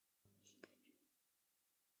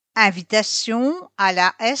Invitation à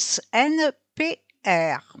la SNPR,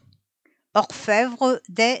 orfèvre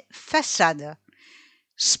des façades.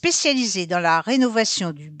 Spécialisée dans la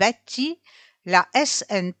rénovation du bâti, la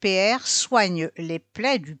SNPR soigne les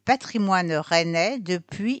plaies du patrimoine rennais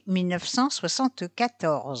depuis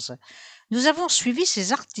 1974. Nous avons suivi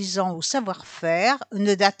ces artisans au savoir-faire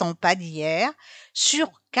ne datant pas d'hier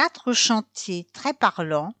sur 4 chantiers très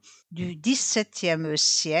parlants du XVIIe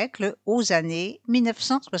siècle aux années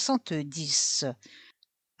 1970.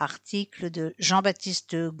 Article de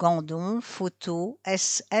Jean-Baptiste Gandon, photo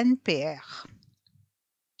SNPR.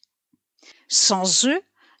 Sans eux,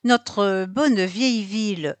 notre bonne vieille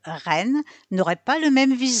ville Rennes n'aurait pas le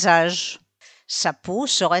même visage. Sa peau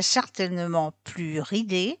serait certainement plus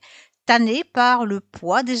ridée, tannée par le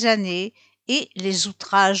poids des années et les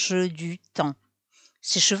outrages du temps.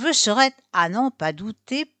 Ses cheveux seraient, à n'en pas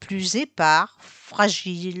douter, plus épars,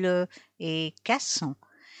 fragiles et cassants.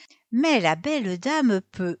 Mais la belle dame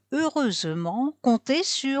peut heureusement compter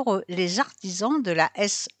sur les artisans de la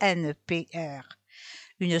SNPR,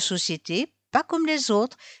 une société pas comme les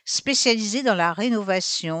autres, spécialisée dans la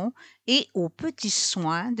rénovation et aux petits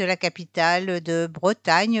soins de la capitale de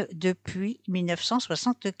Bretagne depuis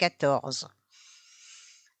 1974.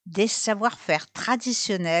 Des savoir-faire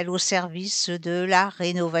traditionnels au service de la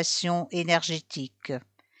rénovation énergétique.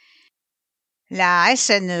 La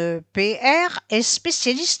SNPR est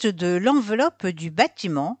spécialiste de l'enveloppe du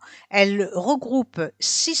bâtiment. Elle regroupe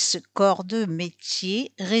 6 corps de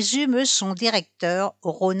métier, résume son directeur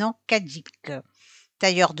Ronan Cadic.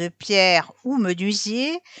 Tailleur de pierre ou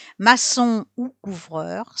menuisier, maçon ou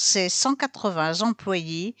couvreur, ces 180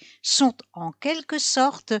 employés sont en quelque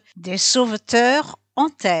sorte des sauveteurs en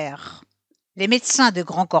terre. Les médecins de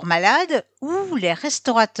grands corps malades ou les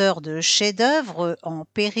restaurateurs de chefs-d'œuvre en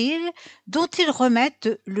péril dont ils remettent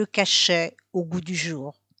le cachet au goût du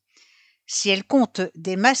jour. Si elle compte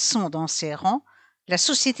des maçons dans ses rangs, la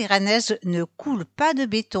société rennaise ne coule pas de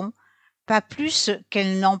béton, pas plus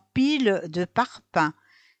qu'elle n'empile de parpaing.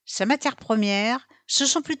 Sa matière première, ce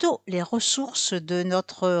sont plutôt les ressources de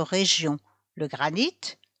notre région, le granit,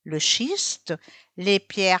 le schiste, les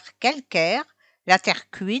pierres calcaires, la terre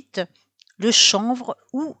cuite, le chanvre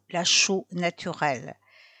ou la chaux naturelle.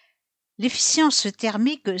 L'efficience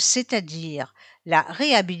thermique, c'est-à-dire la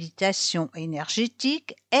réhabilitation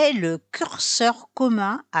énergétique, est le curseur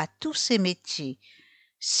commun à tous ces métiers.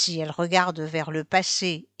 Si elle regarde vers le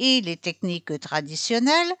passé et les techniques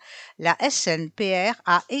traditionnelles, la SNPR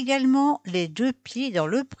a également les 2 pieds dans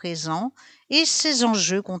le présent et ses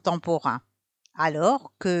enjeux contemporains.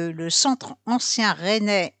 Alors que le centre ancien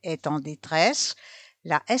rennais est en détresse,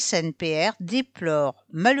 la SNPR déplore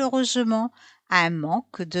malheureusement un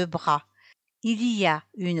manque de bras. Il y a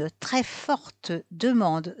une très forte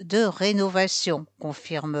demande de rénovation,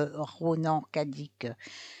 confirme Ronan Cadic.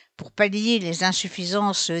 Pour pallier les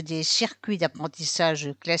insuffisances des circuits d'apprentissage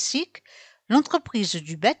classiques, l'entreprise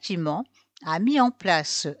du bâtiment a mis en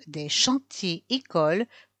place des chantiers-écoles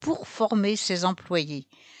pour former ses employés.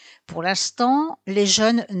 Pour l'instant, les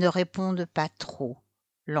jeunes ne répondent pas trop.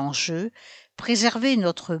 L'enjeu, préserver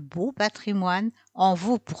notre beau patrimoine, en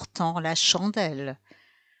vaut pourtant la chandelle.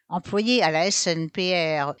 Employé à la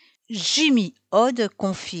SNPR, Jimmy Odd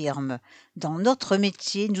confirme « Dans notre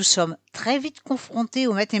métier, nous sommes très vite confrontés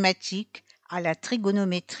aux mathématiques, à la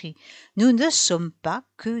trigonométrie. Nous ne sommes pas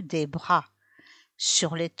que des bras. »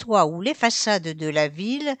 Sur les toits ou les façades de la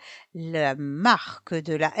ville, la marque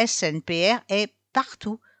de la SNPR est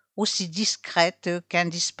partout, aussi discrète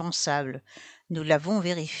qu'indispensable. Nous l'avons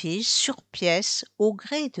vérifié sur pièce au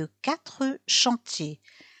gré de 4 chantiers.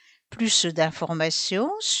 Plus d'informations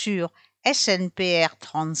sur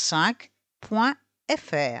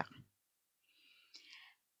snpr35.fr.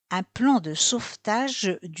 Un plan de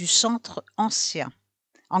sauvetage du centre ancien.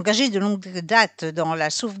 Engagée de longue date dans la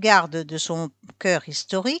sauvegarde de son cœur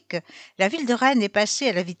historique, la ville de Rennes est passée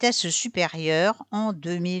à la vitesse supérieure en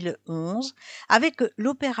 2011 avec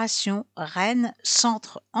l'opération Rennes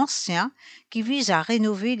Centre Ancien qui vise à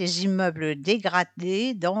rénover les immeubles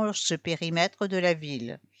dégradés dans ce périmètre de la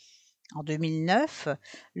ville. En 2009,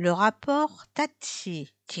 le rapport Tatier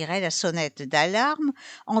tirait la sonnette d'alarme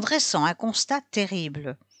en dressant un constat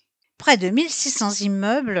terrible. Près de 1600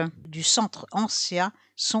 immeubles du centre ancien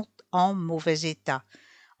sont en mauvais état.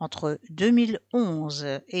 Entre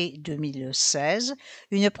 2011 et 2016,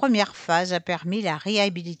 une première phase a permis la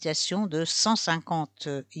réhabilitation de 150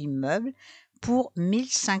 immeubles pour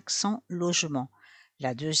 1500 logements.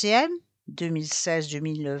 La deuxième,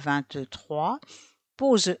 2016-2023,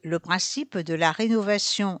 pose le principe de la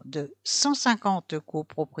rénovation de 150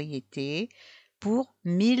 copropriétés pour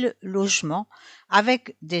 1000 logements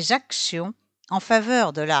avec des actions en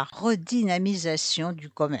faveur de la redynamisation du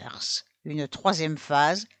commerce. Une troisième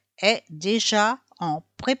phase est déjà en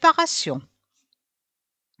préparation.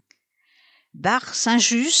 Bar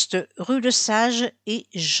Saint-Just, rue Le Sage et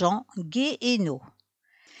Jean Guéhenno.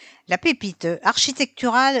 La pépite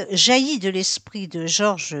architecturale jaillit de l'esprit de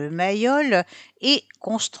Georges Mayol et,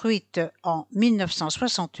 construite en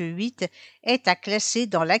 1968, est à classer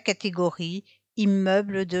dans la catégorie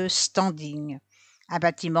immeuble de standing. Un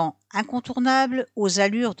bâtiment incontournable aux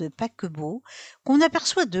allures de paquebot qu'on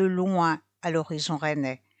aperçoit de loin à l'horizon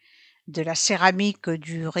rennais. De la céramique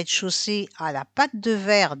du rez-de-chaussée à la pâte de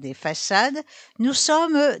verre des façades, nous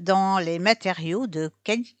sommes dans les matériaux de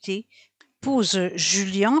qualité, pose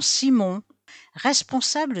Julien Simon,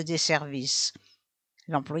 responsable des services.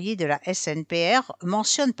 L'employé de la SNPR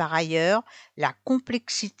mentionne par ailleurs la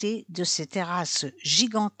complexité de ces terrasses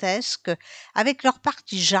gigantesques avec leur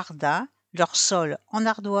partie jardin, leur sol en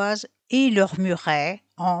ardoise et leurs murets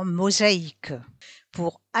en mosaïque.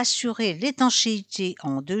 Pour assurer l'étanchéité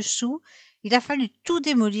en dessous, il a fallu tout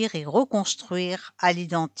démolir et reconstruire à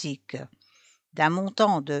l'identique. D'un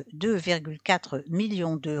montant de 2,4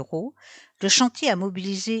 millions d'euros, le chantier a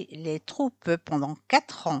mobilisé les troupes pendant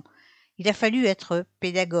 4 ans. Il a fallu être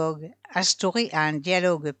pédagogue, instaurer un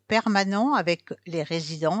dialogue permanent avec les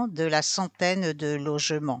résidents de la centaine de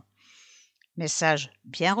logements. Message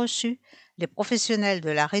bien reçu, les professionnels de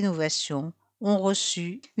la rénovation ont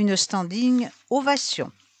reçu une standing ovation.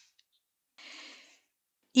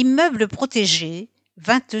 Immeuble protégé,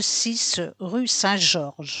 26 rue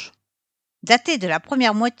Saint-Georges. Daté de la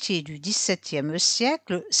première moitié du XVIIe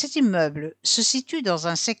siècle, cet immeuble se situe dans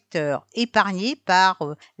un secteur épargné par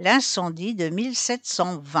l'incendie de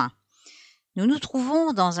 1720. Nous nous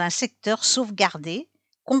trouvons dans un secteur sauvegardé,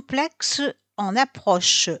 complexe en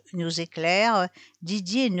approche, nous éclaire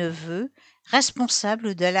Didier Neveu,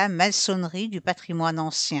 responsable de la maçonnerie du patrimoine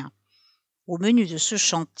ancien. Au menu de ce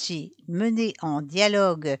chantier, mené en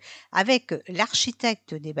dialogue avec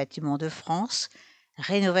l'architecte des bâtiments de France,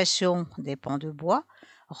 rénovation des pans de bois,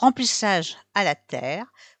 remplissage à la terre,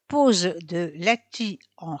 pose de l'âtis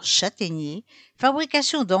en châtaignier,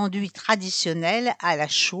 fabrication d'enduits traditionnels à la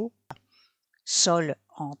chaux, sol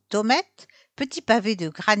en tomate, petit pavé de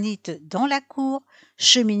granit dans la cour,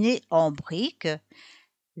 cheminée en briques.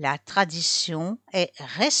 La tradition est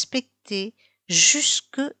respectée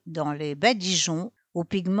jusque dans les badigeons aux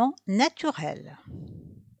pigments naturels.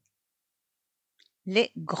 Les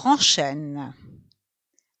grands chênes.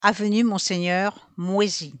 Avenue Monseigneur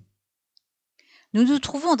Moisy. Nous nous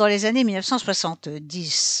trouvons dans les années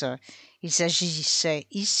 1970. Il s'agissait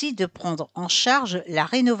ici de prendre en charge la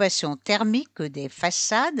rénovation thermique des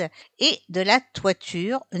façades et de la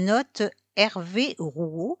toiture, note Hervé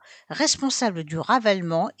Rouault, responsable du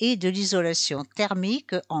ravalement et de l'isolation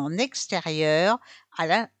thermique en extérieur à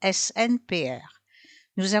la SNPR.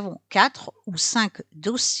 Nous avons 4 ou 5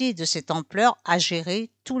 dossiers de cette ampleur à gérer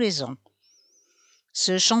tous les ans.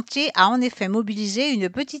 Ce chantier a en effet mobilisé une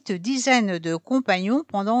petite dizaine de compagnons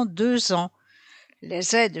pendant 2 ans.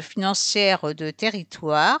 Les aides financières de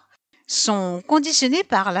territoire sont conditionnées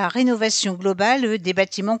par la rénovation globale des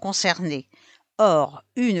bâtiments concernés. Or,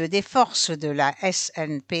 une des forces de la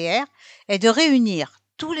SNPR est de réunir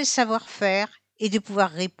tous les savoir-faire et de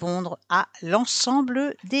pouvoir répondre à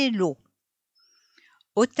l'ensemble des lots.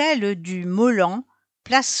 Hôtel du Molan,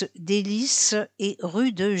 place des Lys et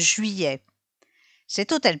rue de Juillet.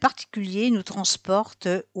 Cet hôtel particulier nous transporte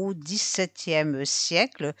au XVIIe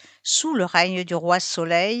siècle, sous le règne du roi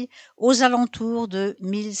Soleil, aux alentours de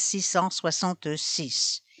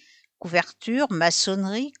 1666. Couverture,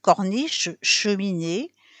 maçonnerie, corniche,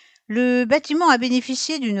 cheminée. Le bâtiment a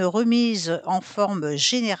bénéficié d'une remise en forme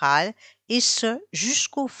générale, et ce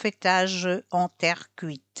jusqu'au faîtage en terre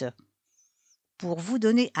cuite. Pour vous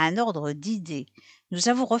donner un ordre d'idée, nous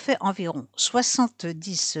avons refait environ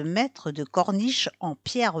 70 mètres de corniche en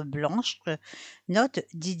pierre blanche, note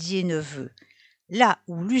Didier Neveu. Là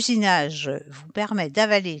où l'usinage vous permet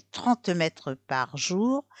d'avaler 30 mètres par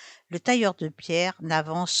jour, le tailleur de pierre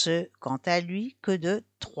n'avance quant à lui que de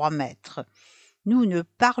 3 mètres. Nous ne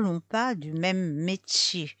parlons pas du même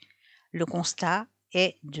métier. Le constat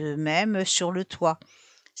est de même sur le toit.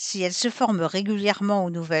 Si elle se forme régulièrement aux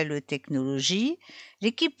nouvelles technologies,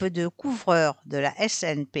 l'équipe de couvreurs de la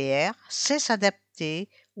SNPR sait s'adapter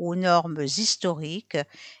aux normes historiques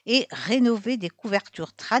et rénover des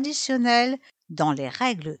couvertures traditionnelles dans les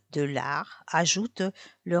règles de l'art, ajoute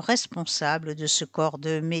le responsable de ce corps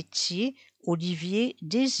de métier, Olivier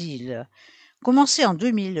Desilles. Commencé en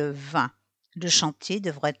 2020, le chantier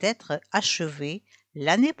devrait être achevé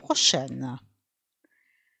l'année prochaine.